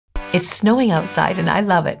It's snowing outside and I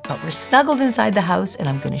love it, but we're snuggled inside the house and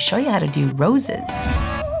I'm going to show you how to do roses.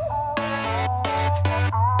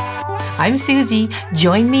 I'm Susie.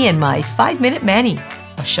 Join me in my 5-minute mani.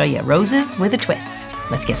 I'll show you roses with a twist.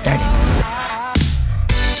 Let's get started.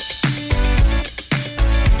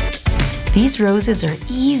 These roses are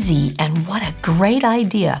easy and what a great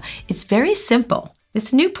idea. It's very simple.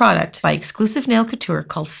 This new product by Exclusive Nail Couture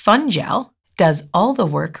called Fun Gel does all the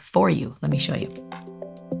work for you. Let me show you.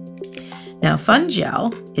 Now, Fun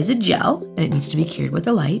Gel is a gel and it needs to be cured with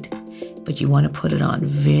a light, but you want to put it on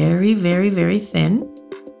very, very, very thin.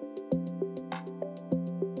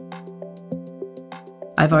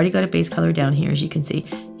 I've already got a base color down here, as you can see.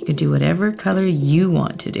 You can do whatever color you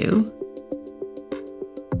want to do.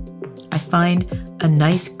 I find a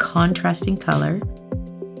nice contrasting color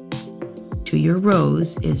to your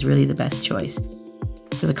rose is really the best choice.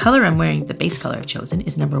 So the color I'm wearing, the base color I've chosen,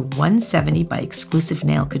 is number 170 by Exclusive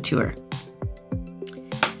Nail Couture.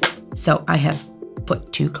 So I have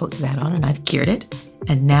put 2 coats of that on and I've cured it.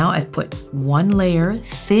 And now I've put 1 layer,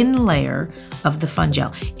 thin layer of the Fun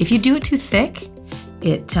Gel. If you do it too thick,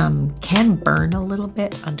 it can burn a little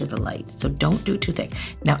bit under the light. So don't do it too thick.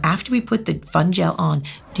 Now, after we put the Fun Gel on,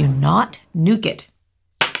 do not nuke it.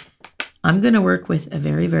 I'm gonna work with a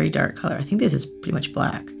very, very dark color. I think this is pretty much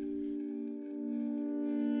black.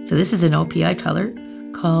 So this is an OPI color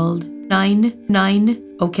called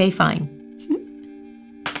Nein, okay, fine.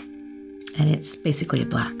 And it's basically a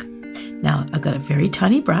black. Now, I've got a very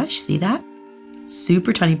tiny brush, see that?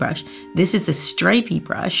 Super tiny brush. This is the Stripy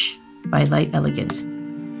brush by Elegance.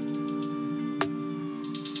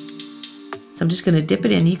 So I'm just gonna dip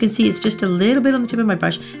it in. You can see it's just a little bit on the tip of my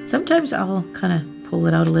brush. Sometimes I'll kind of pull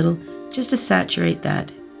it out a little just to saturate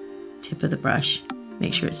that tip of the brush.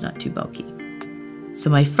 Make sure it's not too bulky. So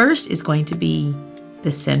my first is going to be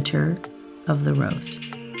the center of the rose.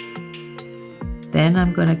 Then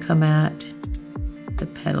I'm going to come at the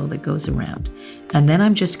petal that goes around. And then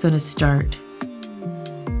I'm just going to start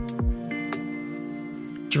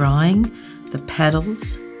drawing the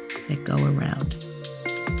petals that go around.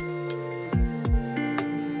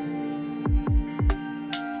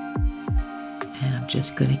 And I'm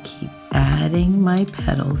just going to keep adding my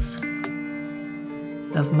petals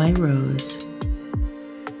of my rose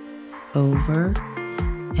over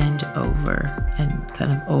and over and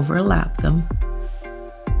kind of overlap them.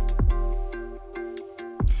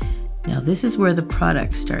 Now this is where the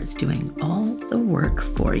product starts doing all the work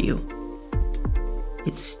for you.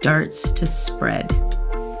 It starts to spread.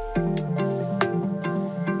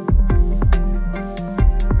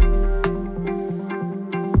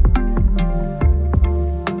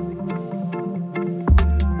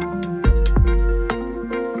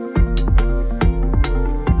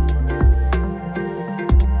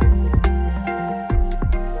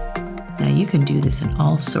 Now you can do this in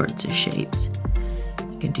all sorts of shapes.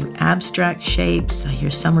 You can do abstract shapes. I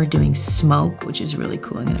hear some are doing smoke, which is really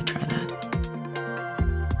cool. I'm gonna try that.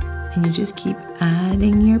 And you just keep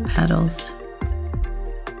adding your petals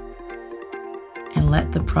and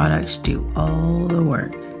let the products do all the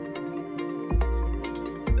work.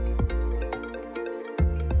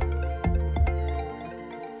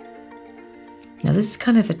 Now this is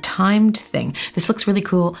kind of a timed thing. This looks really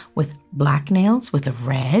cool with black nails with a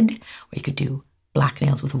red, or you could do black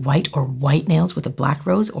nails with white, or white nails with a black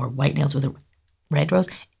rose, or white nails with a red rose,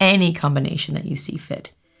 any combination that you see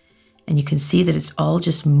fit. And you can see that it's all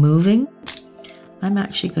just moving. I'm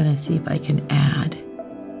actually gonna see if I can add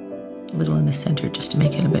a little in the center just to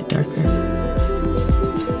make it a bit darker.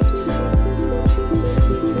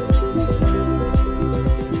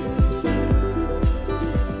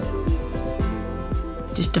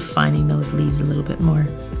 Just defining those leaves a little bit more,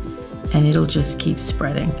 and it'll just keep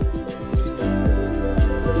spreading.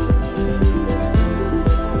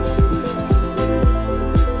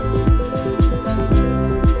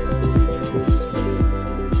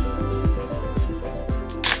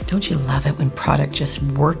 Don't you love it when product just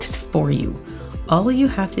works for you? All you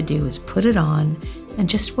have to do is put it on and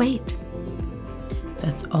just wait.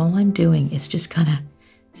 That's all I'm doing. It's just kind of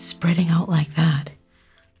spreading out like that.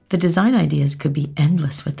 The design ideas could be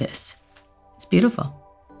endless with this. It's beautiful.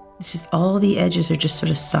 It's just all the edges are just sort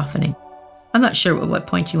of softening. I'm not sure at what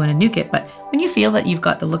point you want to nuke it, but when you feel that you've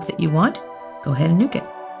got the look that you want, go ahead and nuke it.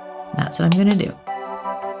 And that's what I'm going to do.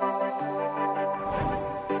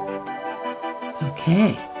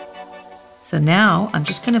 Okay. So now I'm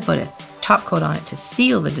just going to put a top coat on it to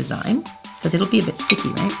seal the design, because it'll be a bit sticky,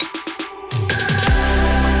 right?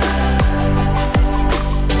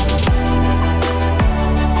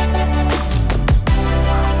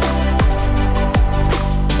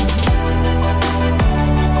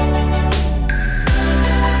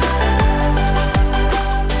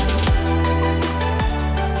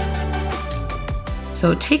 So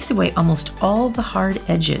it takes away almost all the hard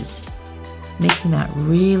edges, making that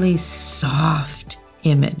really soft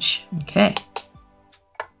image. Okay.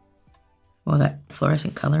 Well, that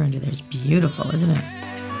fluorescent color under there is beautiful, isn't it?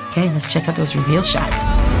 Okay, let's check out those reveal shots.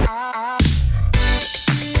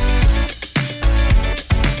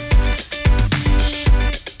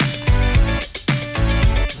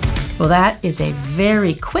 Well, that is a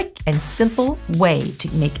very quick and simple way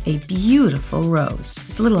to make a beautiful rose.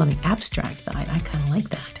 It's a little on the abstract side. I kind of like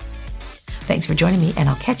that. Thanks for joining me, and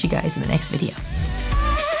I'll catch you guys in the next video.